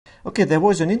Okay, there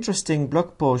was an interesting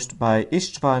blog post by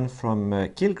István from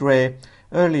Kilgray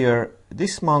earlier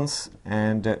this month,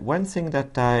 and one thing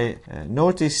that I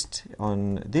noticed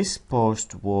on this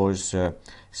post was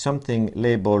something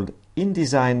labeled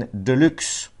InDesign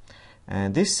Deluxe,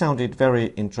 and this sounded very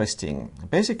interesting.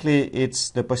 Basically, it's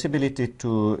the possibility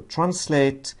to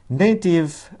translate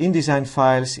native InDesign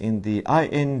files in the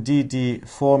INDD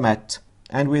format,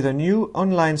 and with a new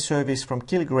online service from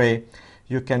Kilgray,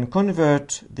 you can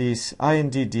convert these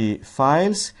INDD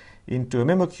files into a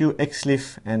memoQ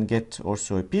XLIFF and get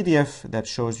also a PDF that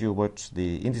shows you what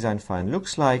the InDesign file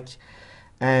looks like.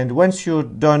 And once you're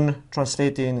done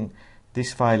translating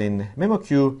this file in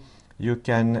memoQ, you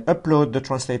can upload the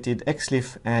translated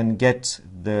XLIFF and get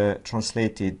the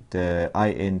translated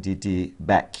INDD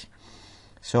back.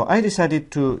 So I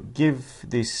decided to give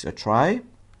this a try,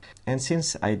 and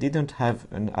since I didn't have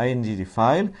an INDD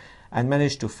file, I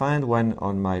managed to find one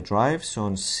on my drive. So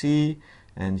on C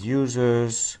and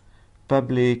users,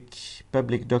 public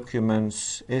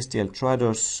documents, SDL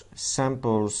Trados,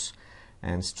 samples,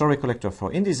 and story collector for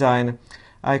InDesign,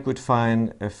 I could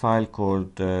find a file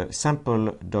called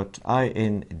sample.indd.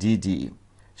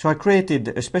 So I created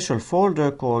a special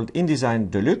folder called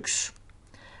InDesign Deluxe,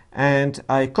 and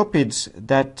I copied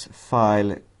that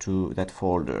file to that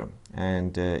folder.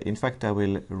 And in fact, I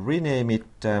will rename it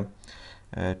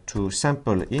to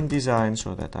sample InDesign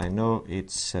so that I know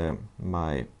it's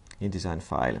my InDesign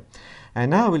file.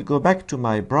 And now I will go back to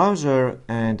my browser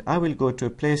and I will go to a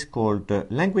place called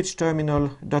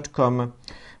languageterminal.com,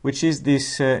 which is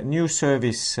this new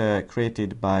service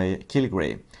created by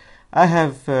Kilgray. I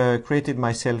have created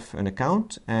myself an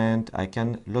account and I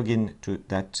can log in to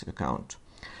that account.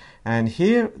 And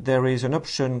here there is an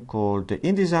option called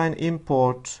InDesign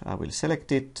Import. I will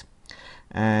select it,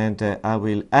 and I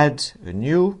will add a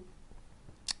new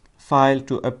file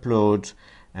to upload,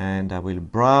 and I will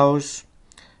browse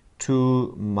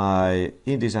to my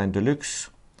InDesign Deluxe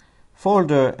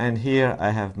folder, and here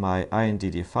I have my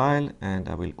INDD file, and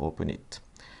I will open it.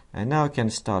 And now I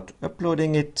can start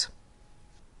uploading it.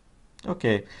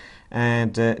 Okay,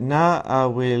 and now I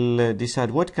will decide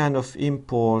what kind of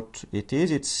import it is.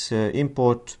 It's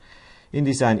import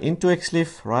InDesign into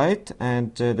XLIFF, right?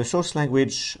 And the source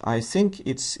language, I think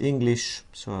it's English,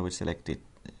 so I will select it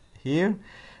here.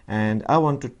 And I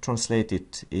want to translate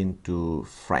it into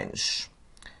French.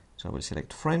 So I will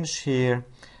select French here,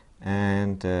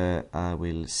 and I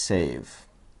will save.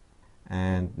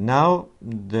 And now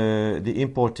the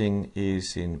importing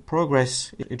is in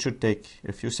progress. It should take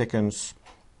a few seconds.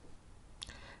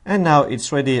 And now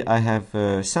it's ready. I have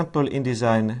sample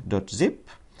InDesign.zip.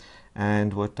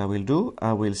 And what I will do,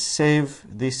 I will save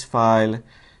this file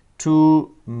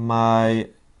to my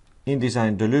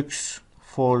InDesign Deluxe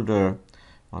folder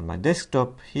on my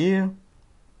desktop here,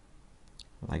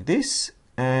 like this.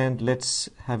 And let's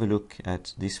have a look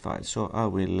at this file. So I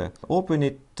will open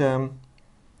it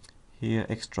here,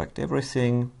 extract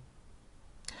everything.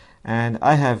 And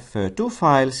I have two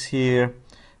files here.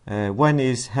 One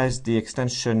has the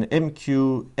extension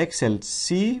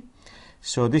MQXLC.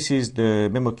 So this is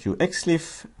the memoQ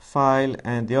XLIFF file,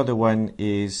 and the other one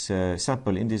is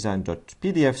sample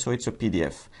InDesign.pdf, so it's a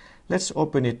PDF. Let's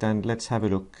open it and let's have a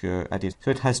look at it. So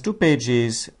it has two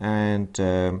pages, and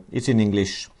it's in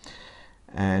English,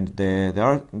 and there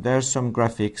are some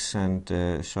graphics and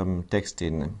some text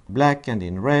in black and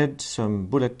in red, some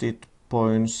bulleted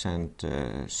points, and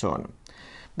so on.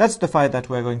 That's the file that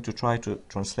we're going to try to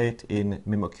translate in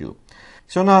memoQ.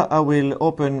 So now I will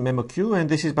open memoQ, and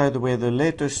this is, by the way, the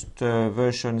latest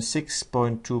version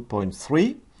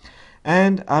 6.2.3,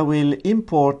 and I will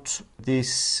import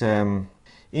this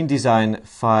InDesign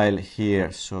file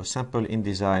here. So sample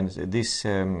InDesign, this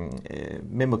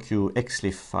memoQ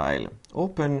XLIFF file.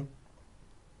 Open,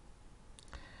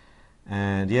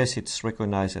 and yes, it's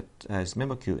recognized as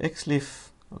memoQ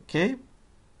XLIFF. Okay.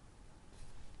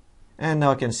 And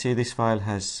now I can see this file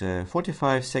has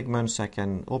 45 segments. I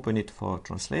can open it for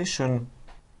translation.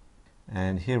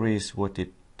 And here is what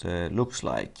it looks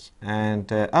like.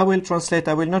 And I will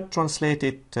not translate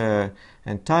it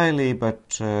entirely,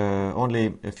 but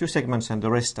only a few segments, and the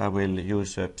rest I will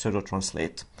use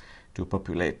pseudo-translate to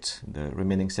populate the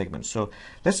remaining segments. So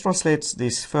let's translate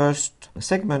this first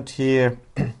segment here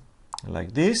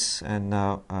like this, and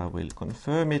now I will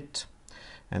confirm it.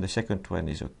 And the second one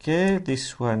is okay.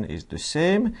 This one is the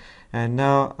same. And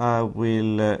now I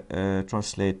will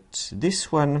translate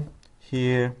this one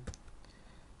here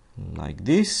like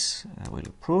this. I will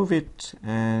approve it.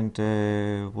 And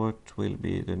what will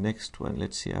be the next one?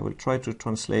 Let's see. I will try to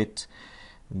translate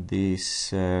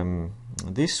this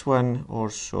this one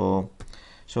also.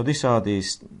 So these are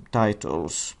these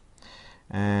titles.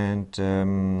 And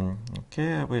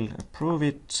okay, I will approve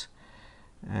it.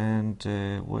 And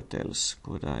what else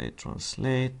could I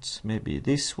translate? Maybe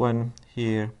this one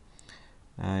here.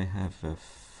 I have a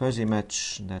fuzzy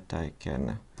match that I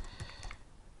can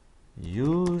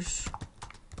use.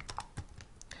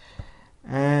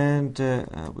 And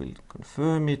I will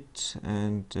confirm it,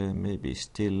 and maybe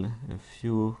still a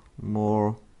few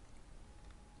more.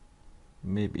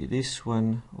 Maybe this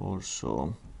one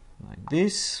also, like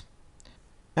this.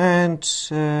 And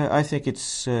I think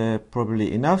it's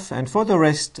probably enough. And for the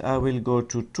rest, I will go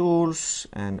to Tools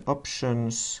and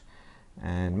Options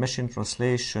and Machine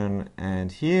Translation.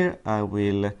 And here I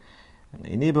will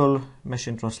enable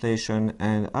Machine Translation,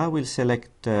 and I will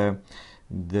select the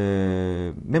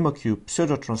memoQ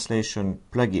pseudo translation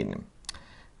plugin.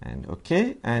 And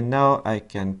OK. And now I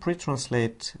can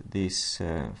pre-translate this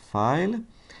file.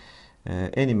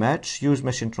 Any match, use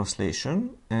Machine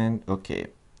Translation, and OK.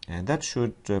 And that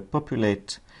should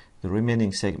populate the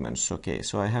remaining segments. Okay,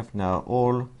 so I have now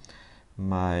all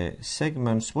my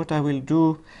segments. What I will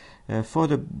do for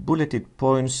the bulleted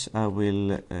points, I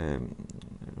will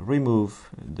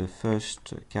remove the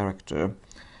first character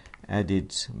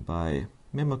added by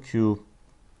memoQ,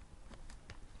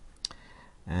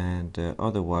 and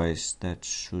otherwise that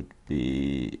should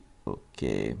be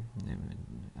okay.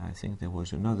 I think there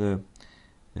was another.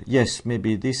 Yes,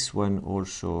 maybe this one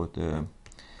also,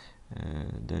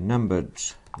 the numbered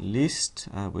list.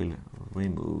 I will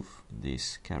remove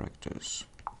these characters.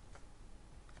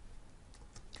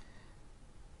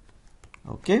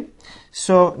 Okay,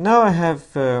 so now I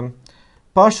have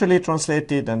partially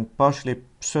translated and partially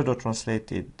pseudo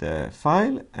translated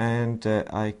file, and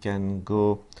I can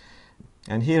go,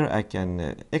 and here I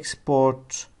can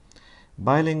export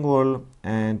bilingual,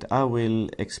 and I will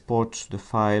export the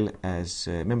file as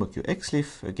memoQ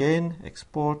XLIFF again,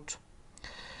 export.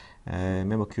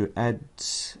 memoQ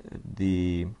adds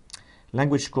the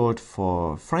language code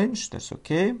for French, that's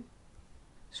okay.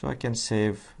 So I can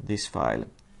save this file.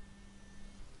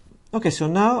 Okay, so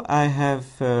now I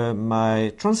have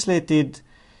my translated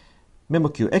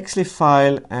memoQ XLIFF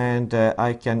file, and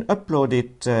I can upload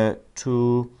it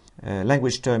to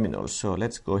language terminal. So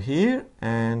let's go here,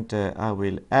 and I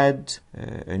will add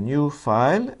a new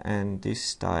file, and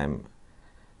this time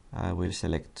I will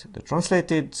select the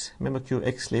translated memoQ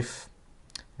XLIFF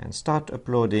and start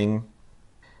uploading.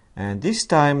 And this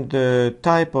time the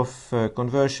type of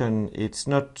conversion, it's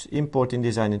not import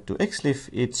InDesign into XLIFF,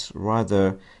 it's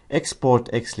rather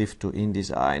export XLIFF to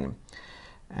InDesign.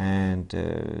 And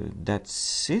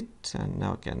that's it. And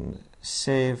now I can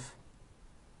save.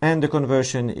 And the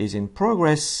conversion is in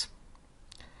progress.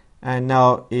 And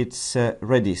now it's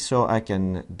ready. So I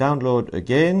can download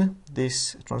again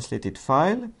this translated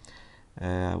file.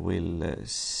 I will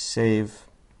save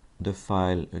the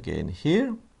file again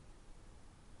here.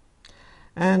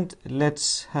 And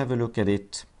let's have a look at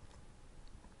it.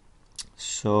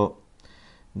 So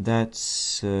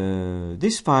that's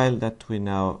this file that we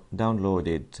now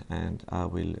downloaded, and I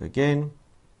will again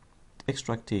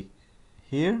extract it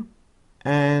here.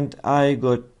 And I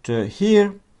got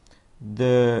here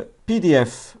the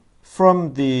PDF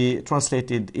from the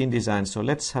translated InDesign. So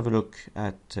let's have a look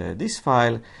at this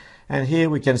file. And here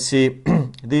we can see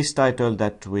this title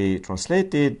that we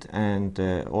translated, and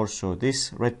also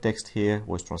this red text here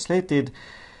was translated.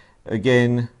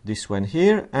 Again, this one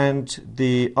here, and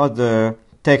the other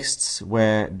texts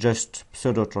were just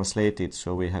pseudo translated.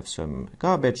 So we have some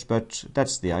garbage, but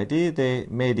that's the idea. They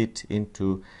made it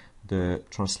into the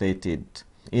translated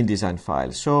InDesign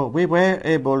file. So we were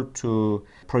able to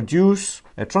produce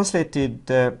a translated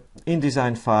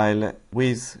InDesign file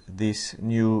with this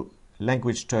new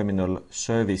language terminal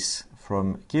service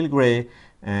from Kilgray,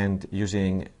 and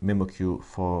using memoQ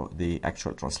for the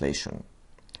actual translation.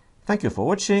 Thank you for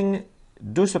watching.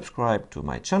 Do subscribe to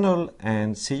my channel,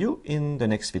 and see you in the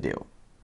next video.